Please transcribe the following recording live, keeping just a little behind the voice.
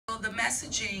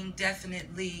messaging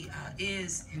definitely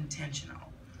is intentional.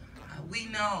 We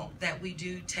know that we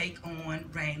do take on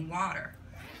rainwater,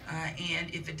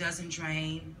 and if it doesn't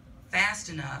drain fast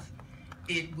enough,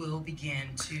 it will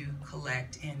begin to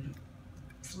collect and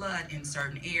flood in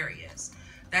certain areas.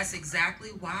 That's exactly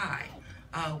why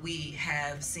we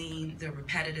have seen the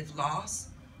repetitive loss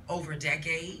over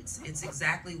decades. It's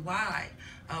exactly why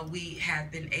we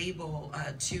have been able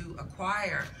to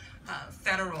acquire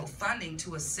federal funding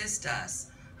to assist us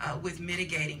with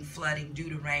mitigating flooding due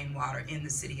to rainwater in the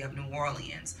city of New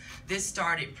Orleans. This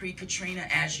started pre-Katrina,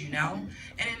 as you know,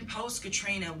 and in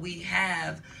post-Katrina we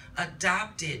have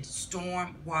adopted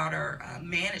storm water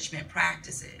management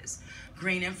practices.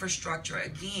 Green infrastructure,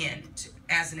 again,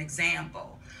 as an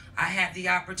example. I had the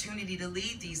opportunity to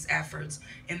lead these efforts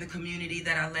in the community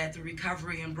that I led through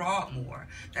recovery in Broadmoor.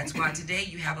 That's why today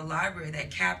you have a library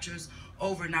that captures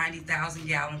over 90,000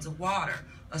 gallons of water,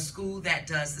 a school that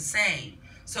does the same.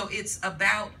 So it's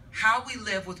about how we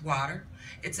live with water.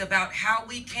 It's about how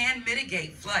we can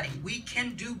mitigate flooding. We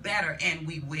can do better, and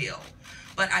we will.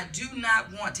 But I do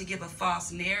not want to give a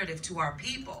false narrative to our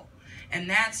people. And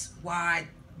that's why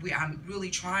I'm really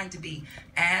trying to be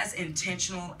as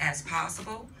intentional as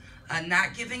possible,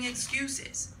 not giving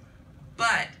excuses,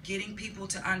 but getting people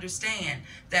to understand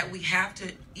that we have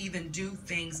to even do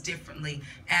things differently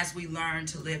as we learn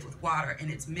to live with water. And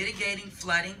it's mitigating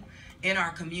flooding in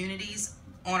our communities,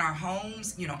 on our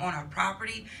homes, on our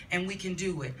property, and we can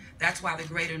do it. That's why the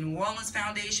Greater New Orleans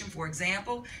Foundation, for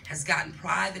example, has gotten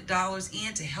private dollars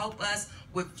in to help us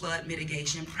with flood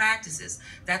mitigation practices.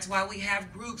 That's why we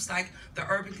have groups like the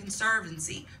Urban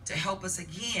Conservancy to help us,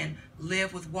 again,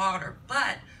 live with water,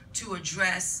 but to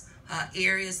address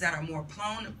areas that are more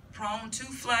prone to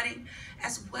flooding,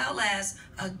 as well as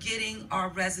getting our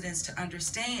residents to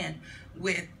understand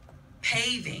with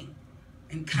paving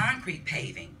and concrete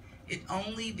paving, it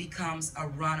only becomes a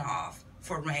runoff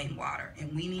for rainwater,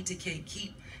 and we need to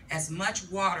keep as much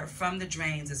water from the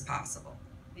drains as possible.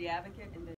 The Advocate